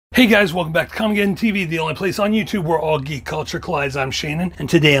Hey guys, welcome back to Comic TV, the only place on YouTube where all geek culture collides. I'm Shannon, and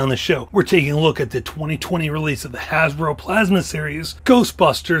today on the show, we're taking a look at the 2020 release of the Hasbro Plasma Series,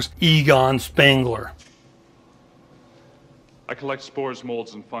 Ghostbusters Egon Spengler. I collect spores,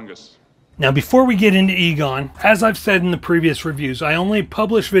 molds, and fungus. Now before we get into Egon, as I've said in the previous reviews, I only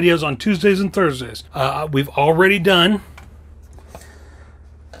publish videos on Tuesdays and Thursdays. We've already done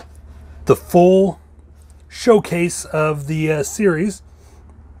the full showcase of the series.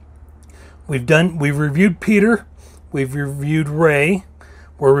 We've reviewed Peter, we've reviewed Ray,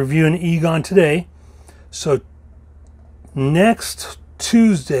 we're reviewing Egon today. So next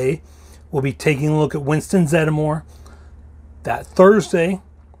Tuesday, we'll be taking a look at Winston Zeddemore. That Thursday,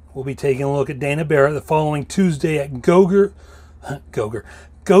 we'll be taking a look at Dana Barrett. The following Tuesday at Gozer, and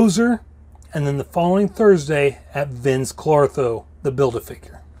then the following Thursday at Vince Clartho, the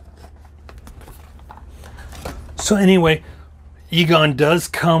Build-A-Figure. So anyway, Egon does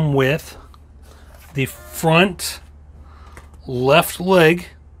come with the front left leg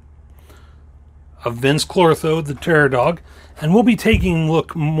of Vince Clartho, the Terror Dog, and we'll be taking a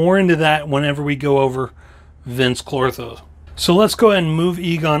look more into that whenever we go over Vince Clartho. So let's go ahead and move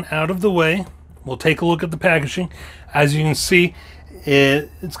Egon out of the way. We'll take a look at the packaging. As you can see,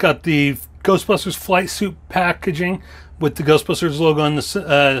 it's got the Ghostbusters flight suit packaging with the Ghostbusters logo on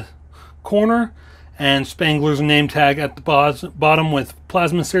the corner, and Spengler's name tag at the bottom with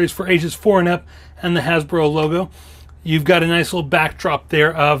Plasma Series for ages 4 and up, and the Hasbro logo. You've got a nice little backdrop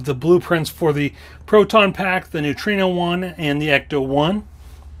there of the blueprints for the Proton Pack, the Neutrino one, and the Ecto one.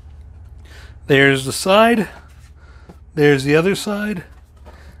 There's the side, there's the other side,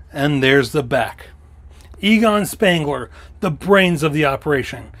 and there's the back. Egon Spengler, the brains of the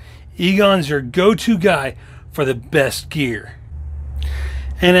operation. Egon's your go-to guy for the best gear.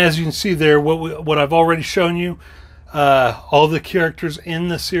 And as you can see there, what I've already shown you, all the characters in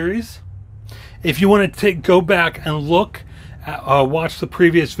the series. If you want to go back and look, watch the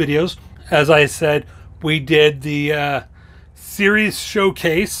previous videos. As I said, we did the series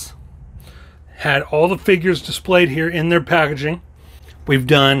showcase. Had all the figures displayed here in their packaging. We've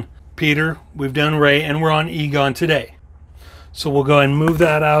done Peter, we've done Ray, and we're on Egon today. So we'll go ahead and move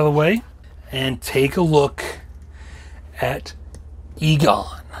that out of the way and take a look at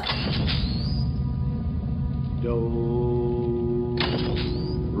Egon. Do,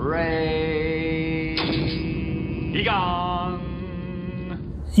 Ray, Egon.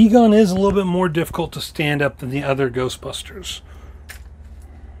 Egon is a little bit more difficult to stand up than the other Ghostbusters.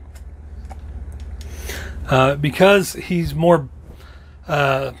 Because he's more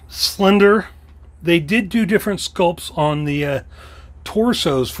slender. They did do different sculpts on the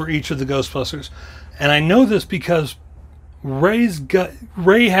torsos for each of the Ghostbusters. And I know this because Ray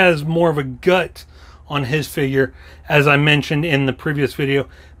has more of a gut on his figure, as I mentioned in the previous video,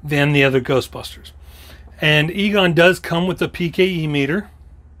 than the other Ghostbusters. And Egon does come with a PKE meter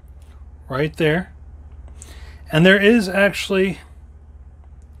right there. And there is actually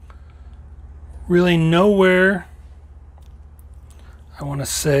really nowhere, I want to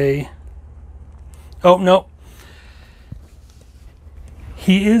say, oh no,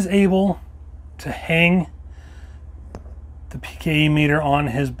 he is able to hang the PKE meter on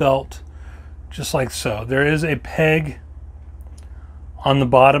his belt just like so. There is a peg on the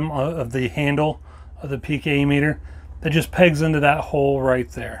bottom of the handle of the PKE meter that just pegs into that hole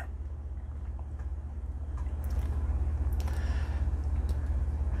right there.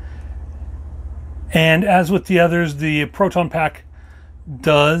 And as with the others, the Proton Pack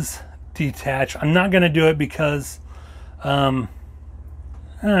does detach. I'm not going to do it because I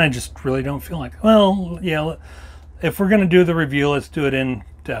just really don't feel like it. Well, yeah, if we're going to do the review, let's do it in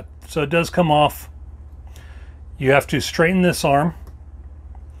depth. So it does come off. You have to straighten this arm.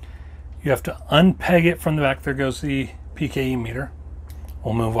 You have to unpeg it from the back. There goes the PKE meter.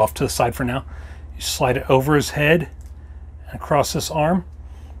 We'll move off to the side for now. You slide it over his head and across this arm.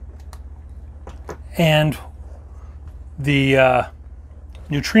 And the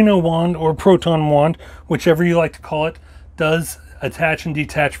Neutrino wand or Proton wand, whichever you like to call it, does attach and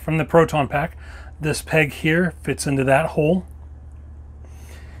detach from the Proton Pack. This peg here fits into that hole.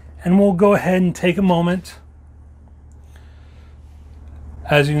 And we'll go ahead and take a moment.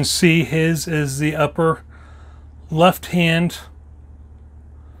 As you can see, his is the upper left hand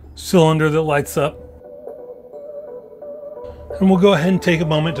cylinder that lights up. And we'll go ahead and take a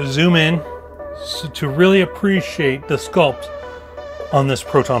moment to zoom in to really appreciate the sculpt on this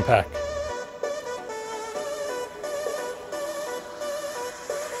Proton Pack.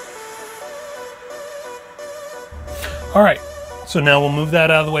 All right, so now we'll move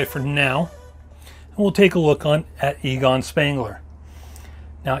that out of the way for now, and we'll take a look at Egon Spengler.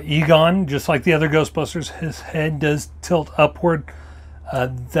 Now Egon, just like the other Ghostbusters, his head does tilt upward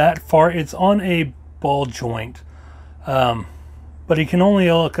that far. It's on a ball joint, but he can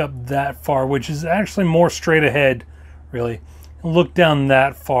only look up that far, which is actually more straight ahead, really. Look down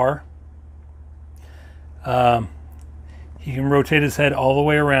that far. He can rotate his head all the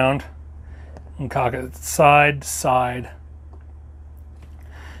way around and cock it side to side.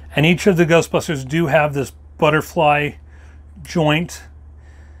 And each of the Ghostbusters do have this butterfly joint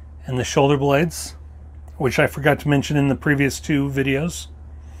in the shoulder blades, which I forgot to mention in the previous two videos.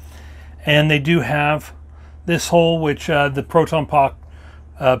 And they do have this hole, which the proton pack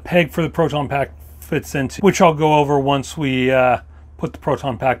peg for the proton pack fits into, which I'll go over once we put the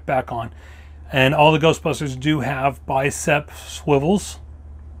proton pack back on. And all the Ghostbusters do have bicep swivels.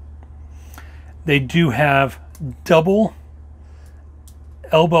 They do have double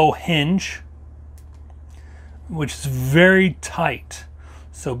elbow hinge, which is very tight.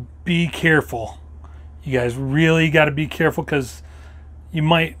 So be careful. You guys really got to be careful, because you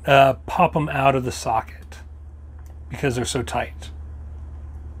might pop them out of the socket because they're so tight.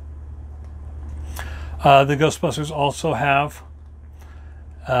 The Ghostbusters also have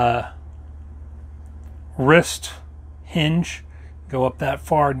wrist hinge. Go up that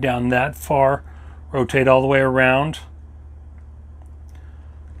far, down that far, rotate all the way around.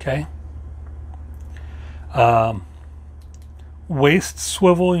 Okay. Waist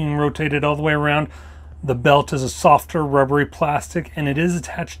swivel, you can rotate it all the way around. The belt is a softer rubbery plastic, and it is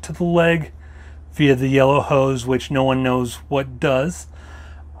attached to the leg via the yellow hose, which no one knows what does.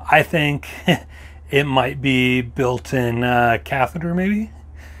 I think it might be built-in catheter, maybe.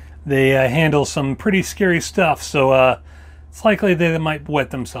 They handle some pretty scary stuff, so it's likely they might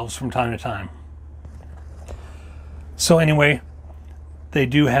wet themselves from time to time. So anyway, they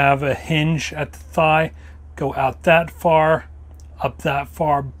do have a hinge at the thigh. Go out that far, up that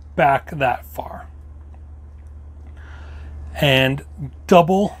far, back that far. And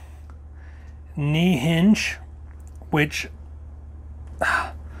double knee hinge, which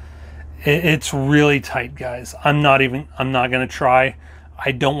it's really tight, guys. I'm not gonna try.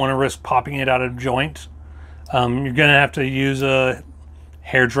 I don't want to risk popping it out of joint. You're gonna have to use a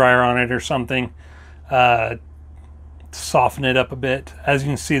hair dryer on it or something to soften it up a bit. As you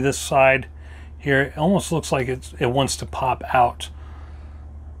can see, this side here, it almost looks like it wants to pop out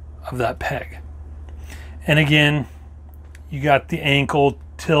of that peg. And again, you got the ankle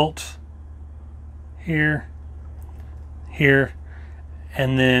tilt here, here,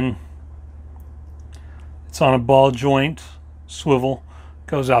 and then it's on a ball joint swivel,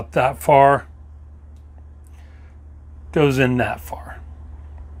 goes out that far, goes in that far.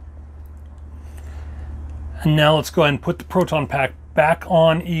 And now let's go ahead and put the proton pack back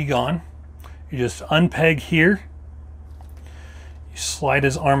on Egon. You just unpeg here, you slide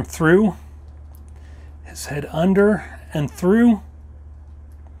his arm through, his head under and through,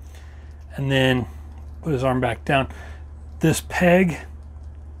 and then put his arm back down. This peg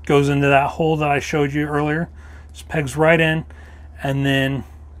goes into that hole that I showed you earlier. This pegs right in, and then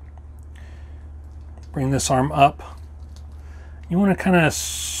bring this arm up. You want to kind of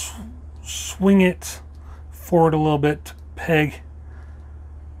swing it forward a little bit to peg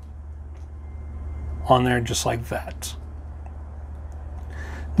on there, just like that.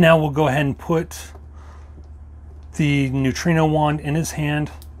 Now we'll go ahead and put the neutrino wand in his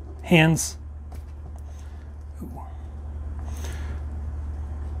hands.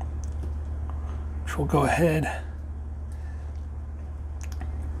 Which we'll go ahead.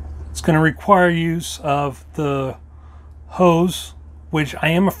 It's going to require use of the hose, which I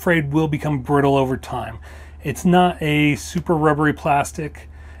am afraid will become brittle over time. It's not a super rubbery plastic.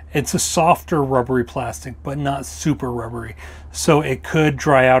 It's a softer rubbery plastic, but not super rubbery. So it could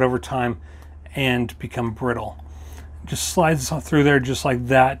dry out over time and become brittle. Just slides through there just like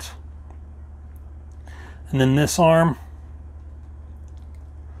that. And then this arm,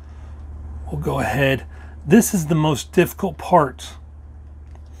 we'll go ahead. This is the most difficult part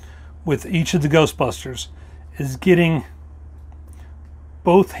with each of the Ghostbusters, is getting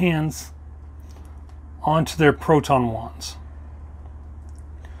both hands onto their proton wands.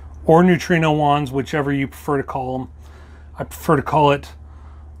 Or neutrino wands, whichever you prefer to call them. I prefer to call it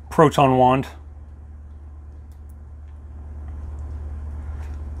proton wand,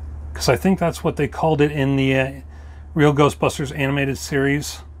 because I think that's what they called it in the Real Ghostbusters animated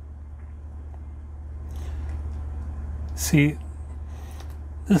series. See,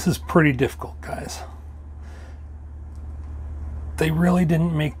 this is pretty difficult, guys. They really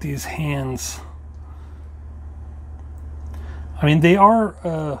didn't make these hands. I mean, they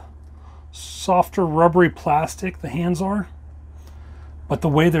are softer rubbery plastic, the hands are, but the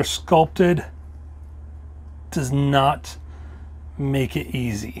way they're sculpted does not make it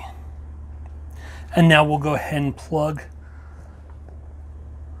easy. And now we'll go ahead and plug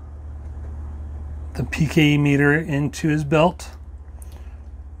the PKE meter into his belt,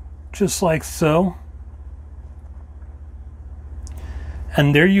 just like so.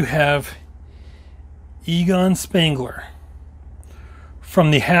 And there you have Egon Spengler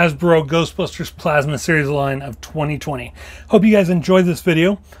from the Hasbro Ghostbusters Plasma Series line of 2020. Hope you guys enjoyed this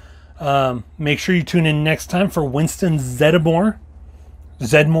video. Make sure you tune in next time for Winston Zeddemore,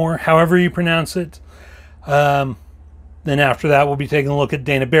 however you pronounce it. Then after that, we'll be taking a look at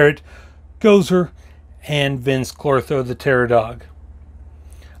Dana Barrett, Gozer, and Vince Clortho, the Terror Dog.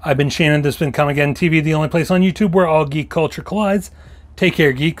 I've been Shannon. This has been Come Again TV, the only place on YouTube where all geek culture collides. Take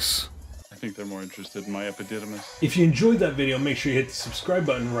care, geeks. I think they're more interested in my epididymis. If you enjoyed that video, make sure you hit the subscribe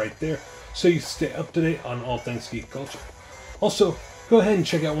button right there so you stay up to date on all things geek culture. Also, go ahead and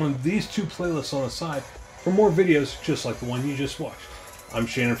check out one of these two playlists on the side for more videos just like the one you just watched. I'm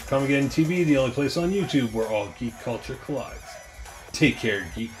Shannon for Come Again TV, the only place on YouTube where all geek culture collides. Take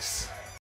care, geeks.